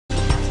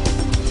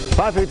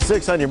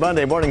5:56 on your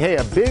Monday morning. Hey,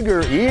 a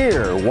bigger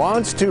ear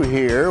wants to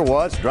hear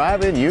what's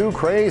driving you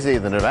crazy.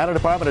 The Nevada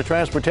Department of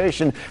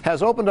Transportation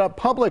has opened up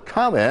public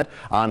comment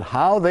on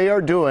how they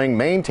are doing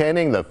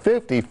maintaining the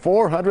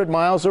 5,400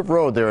 miles of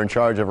road they're in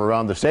charge of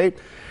around the state,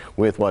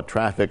 with what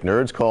traffic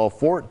nerds call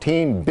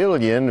 14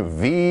 billion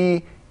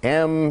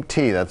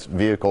VMT, that's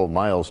vehicle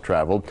miles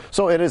traveled.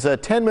 So it is a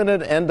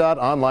 10-minute NDOT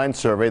online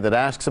survey that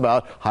asks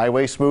about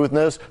highway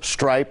smoothness,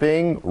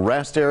 striping,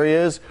 rest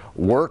areas,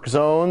 work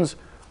zones,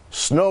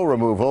 snow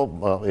removal,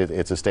 well,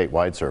 it's a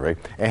statewide survey,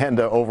 and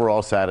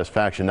overall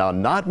satisfaction. Now,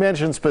 not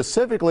mentioned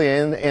specifically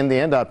in the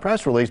NDOT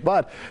press release,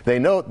 but they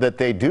note that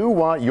they do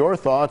want your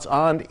thoughts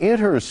on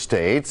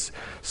interstates,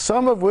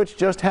 some of which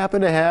just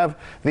happen to have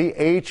the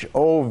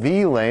HOV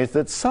lanes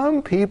that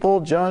some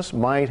people just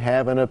might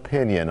have an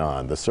opinion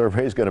on. The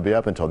survey is going to be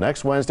up until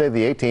next Wednesday,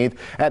 the 18th,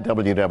 at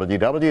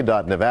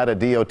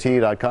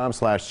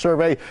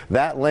www.nevadadot.com/survey.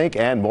 That link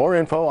and more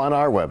info on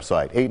our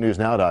website,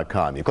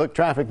 8newsnow.com. You click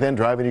traffic, then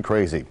driving you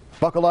crazy.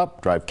 Buckle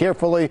up, drive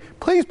carefully.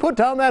 Please put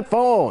down that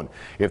phone.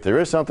 If there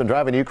is something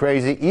driving you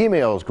crazy,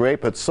 email is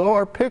great, but so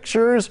are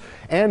pictures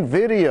and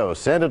videos.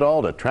 Send it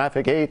all to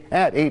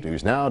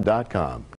traffic8@8newsnow.com.